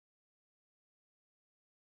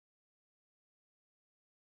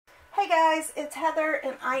Hey guys, it's Heather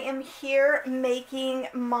and I am here making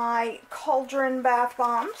my Cauldron bath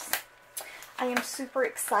bombs. I am super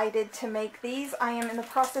excited to make these. I am in the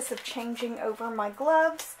process of changing over my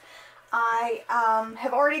gloves. I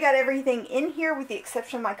have already got everything in here with the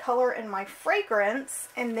exception of my color and my fragrance,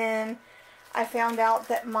 and then I found out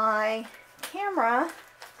that my camera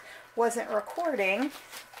wasn't recording,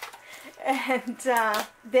 and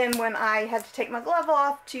then when I had to take my glove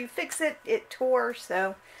off to fix it, it tore,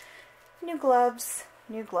 so new gloves,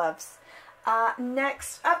 new gloves.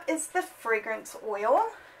 Next up is the fragrance oil.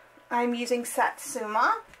 I'm using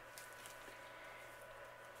Satsuma.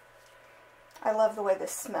 I love the way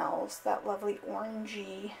this smells. That lovely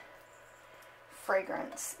orangey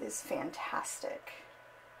fragrance is fantastic.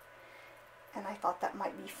 And I thought that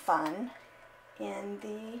might be fun in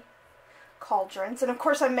the cauldrons. And of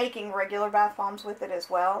course I'm making regular bath bombs with it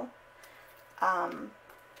as well.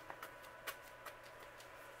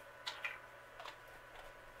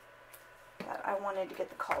 But I wanted to get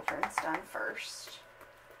the cauldrons done first.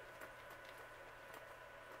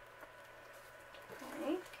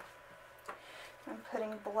 Okay. I'm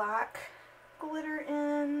putting black glitter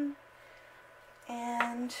in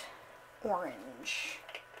and orange.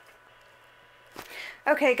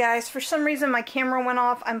 Okay guys, for some reason my camera went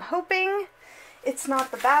off. I'm hoping it's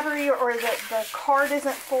not the battery or that the card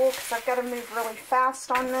isn't full, because I've got to move really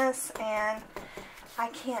fast on this and I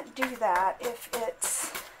can't do that if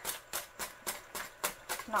it's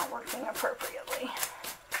not working appropriately.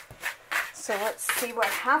 So let's see what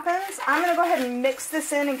happens. I'm going to go ahead and mix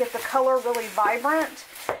this in and get the color really vibrant,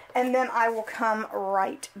 and then I will come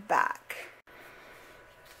right back.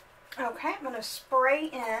 Okay, I'm going to spray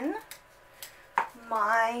in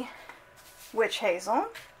my witch hazel.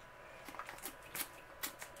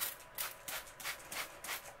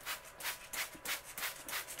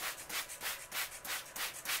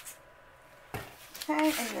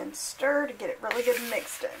 Okay, and then stir to get it really good and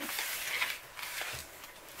mixed in.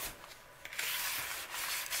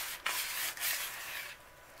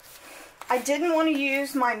 I didn't want to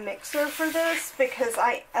use my mixer for this because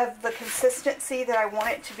of the consistency that I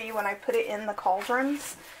want it to be when I put it in the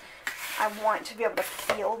cauldrons. I want to be able to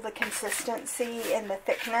feel the consistency and the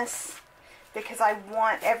thickness, because I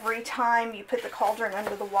want every time you put the cauldron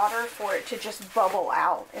under the water for it to just bubble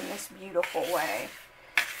out in this beautiful way.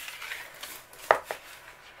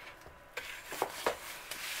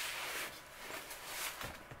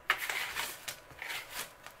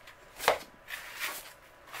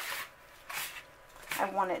 I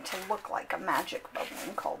want it to look like a magic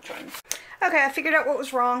bubbling cauldron. Okay, I figured out what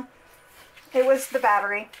was wrong. It was the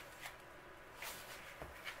battery.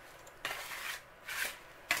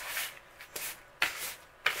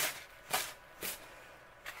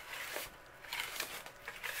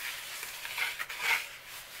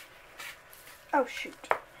 Oh shoot.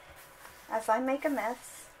 As I make a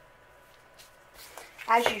mess.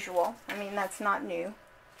 As usual. I mean, that's not new.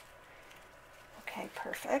 Okay,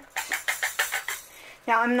 perfect.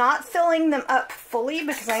 Now I'm not filling them up fully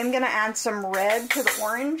because I am going to add some red to the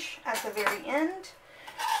orange at the very end.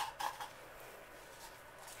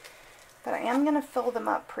 But I am going to fill them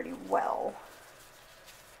up pretty well.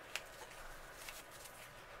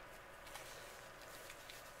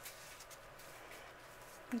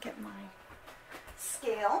 Get my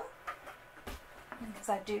scale, because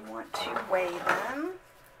I do want to weigh them.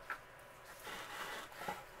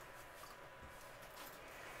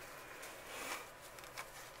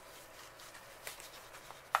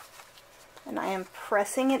 And I am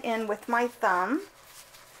pressing it in with my thumb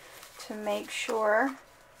to make sure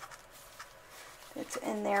it's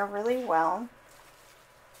in there really well.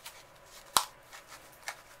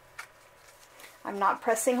 I'm not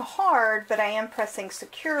pressing hard, but I am pressing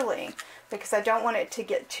securely because I don't want it to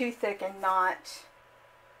get too thick and not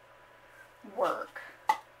work.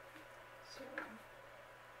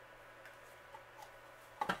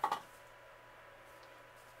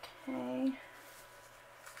 Okay.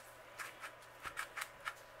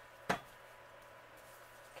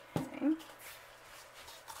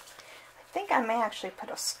 I think I may actually put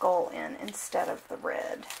a skull in instead of the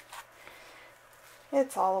red.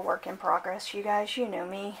 It's all a work in progress, you guys. You know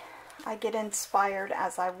me. I get inspired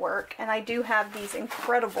as I work. And I do have these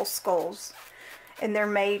incredible skulls. And they're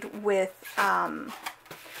made with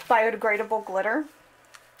biodegradable glitter.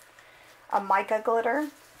 A mica glitter.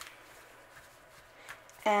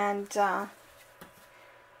 And I'm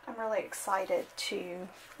really excited to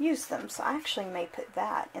use them. So I actually may put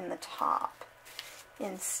that in the top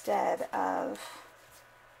instead of...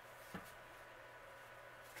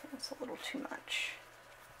 It's a little too much.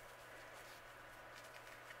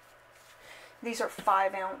 These are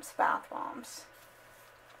 5-ounce bath bombs,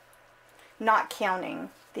 not counting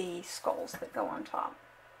the skulls that go on top.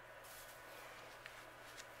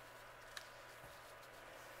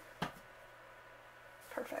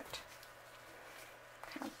 Perfect.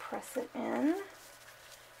 Kind of press it in.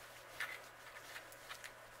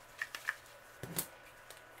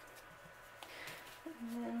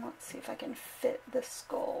 And then let's see if I can fit the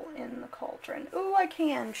skull in the cauldron. Ooh, I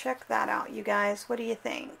can. Check that out, you guys. What do you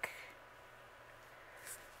think?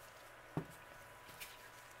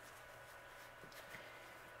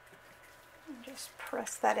 Just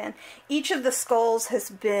press that in. Each of the skulls has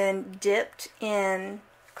been dipped in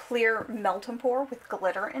clear melt and pour with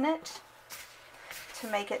glitter in it to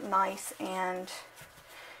make it nice and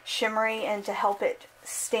shimmery and to help it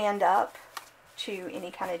stand up to any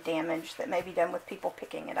kind of damage that may be done with people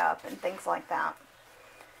picking it up and things like that.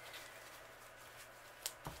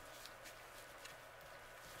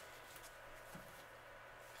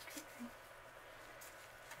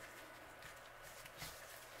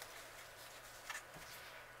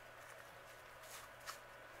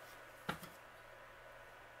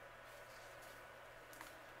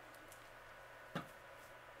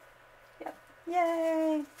 Yep.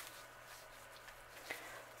 Yay!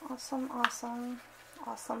 Awesome, awesome,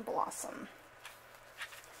 awesome blossom.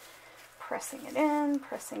 Pressing it in,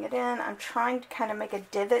 pressing it in. I'm trying to kind of make a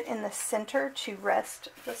divot in the center to rest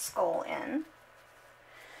the skull in.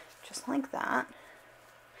 Just like that.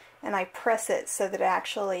 And I press it so that it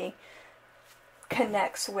actually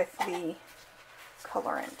connects with the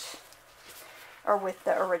colorant. Or with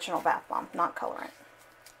the original bath bomb, not colorant.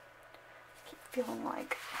 I keep feeling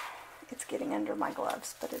like it's getting under my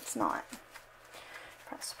gloves, but it's not.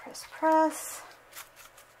 Press, press, press.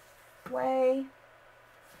 Way.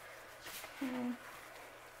 Okay.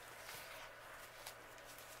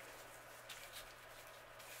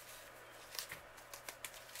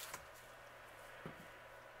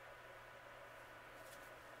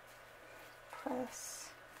 Press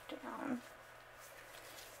down.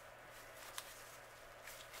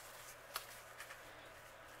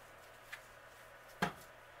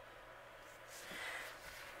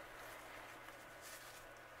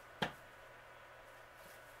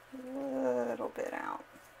 Little bit out.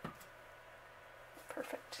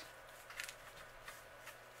 Perfect.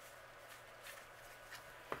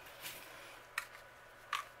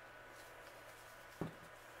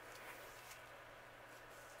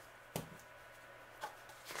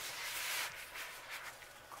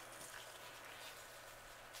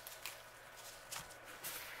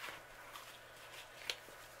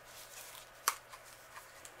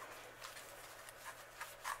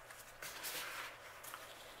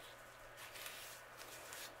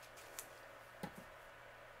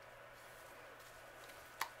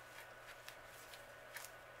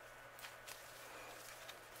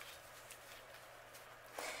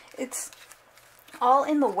 It's all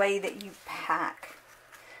in the way that you pack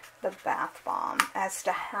the bath bomb as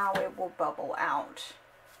to how it will bubble out.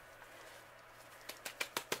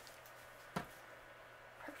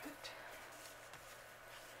 Perfect.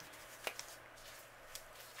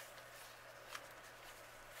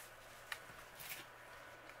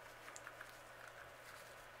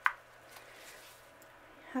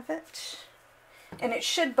 Have it. And it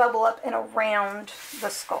should bubble up and around the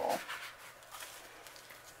skull.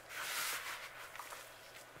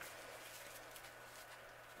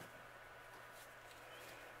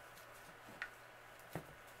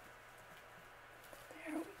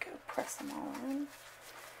 Press them all in.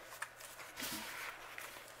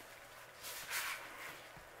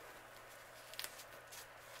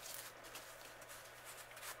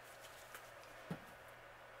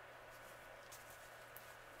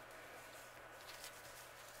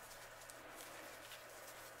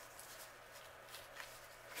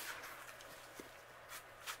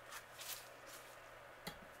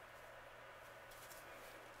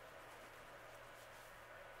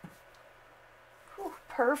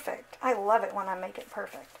 Perfect. I love it when I make it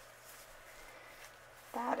perfect.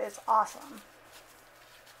 That is awesome.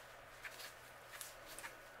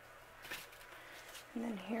 And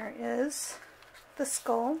then here is the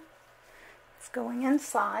skull. It's going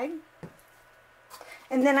inside.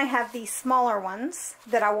 And then I have these smaller ones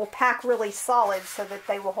that I will pack really solid so that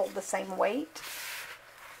they will hold the same weight.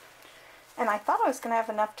 And I thought I was going to have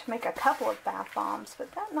enough to make a couple of bath bombs,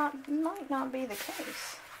 but that might not be the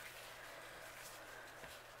case.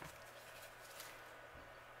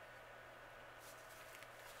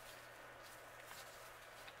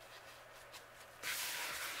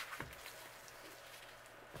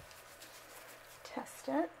 Test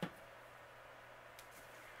it.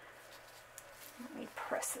 Let me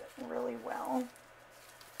press it really well.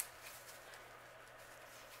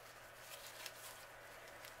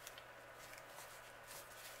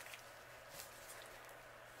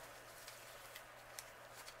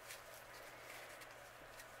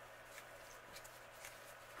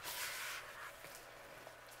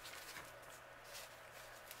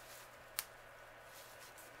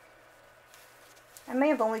 I may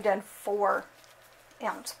have only done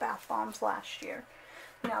 4-ounce bath bombs last year,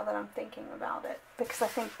 now that I'm thinking about it, because I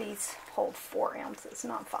think these hold 4 ounces,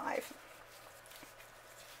 not 5.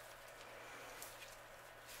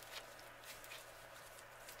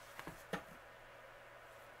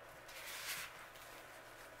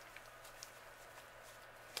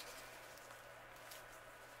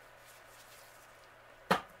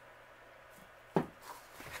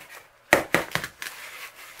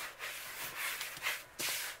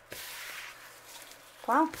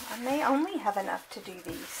 Well, I may only have enough to do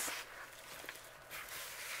these.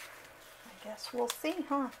 I guess we'll see,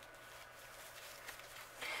 huh?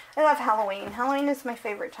 I love Halloween. Halloween is my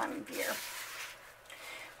favorite time of year.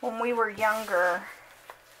 When we were younger,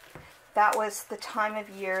 that was the time of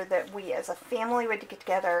year that we as a family would get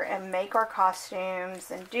together and make our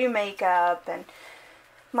costumes and do makeup. And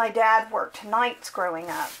my dad worked nights growing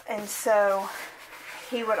up, and so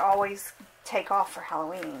he would always take off for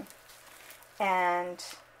Halloween. And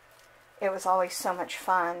it was always so much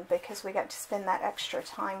fun because we got to spend that extra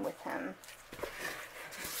time with him.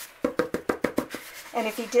 And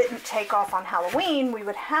if he didn't take off on Halloween, we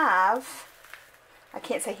would have, I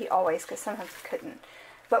can't say he always, because sometimes he couldn't,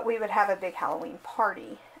 but we would have a big Halloween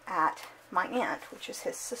party at my aunt, which is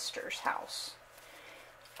his sister's house.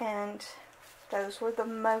 And those were the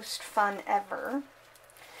most fun ever.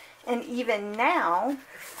 And even now,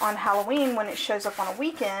 on Halloween, when it shows up on a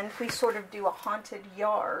weekend, we sort of do a haunted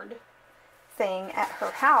yard thing at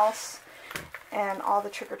her house. And all the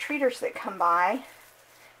trick-or-treaters that come by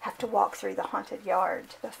have to walk through the haunted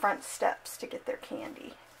yard to the front steps to get their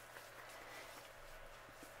candy.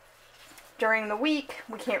 During the week,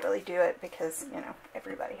 we can't really do it because, you know,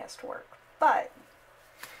 everybody has to work. But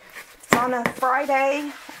if it's on a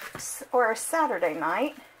Friday or a Saturday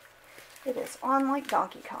night, it is on like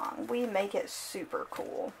Donkey Kong. We make it super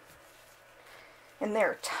cool. And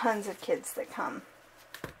there are tons of kids that come.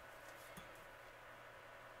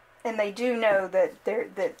 And they do know that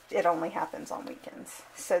it only happens on weekends.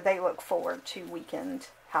 So they look forward to weekend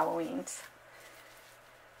Halloweens.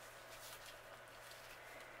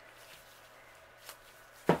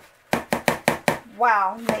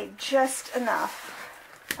 Wow, made just enough.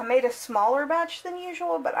 I made a smaller batch than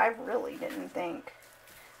usual, but I really didn't think.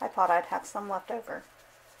 I thought I'd have some left over.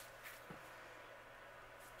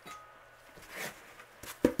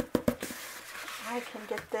 I can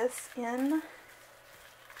get this in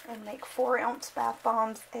and make 4-ounce bath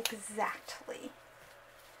bombs exactly.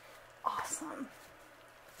 Awesome.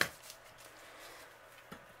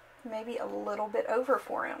 Maybe a little bit over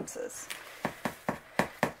 4 ounces.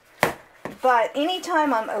 But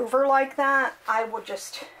anytime I'm over like that, I will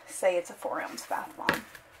just say it's a 4-ounce bath bomb.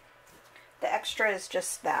 The extra is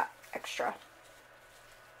just that extra.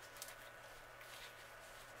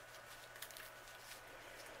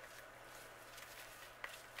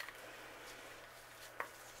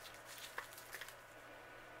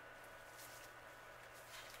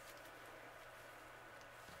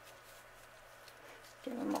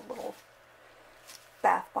 Give them a little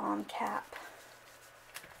bath bomb cap.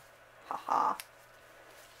 Haha.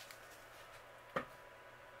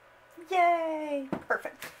 Yay!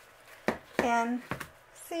 Perfect. And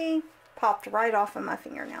see, popped right off of my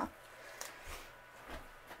finger now.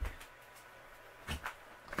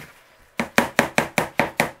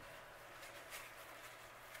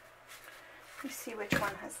 Let me see which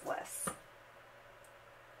one has less.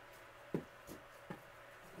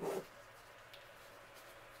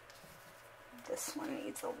 This one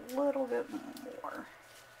needs a little bit more.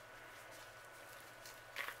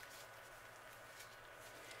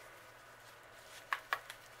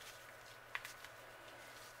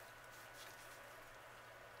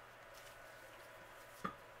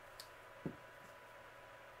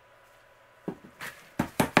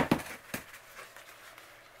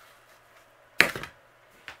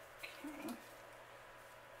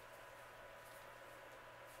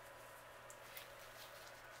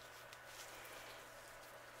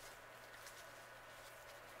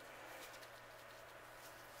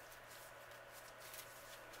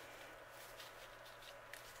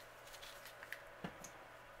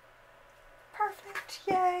 Perfect.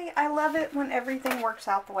 Yay. I love it when everything works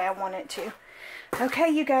out the way I want it to. Okay,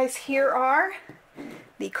 you guys, here are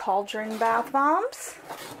the Cauldron bath bombs.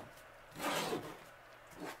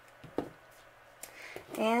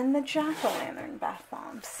 and the jack-o'-lantern bath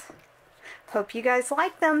bombs. Hope you guys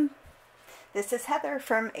like them. This is Heather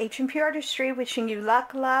from H&P Artistry, wishing you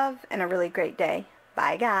luck, love, and a really great day.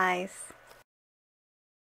 Bye, guys.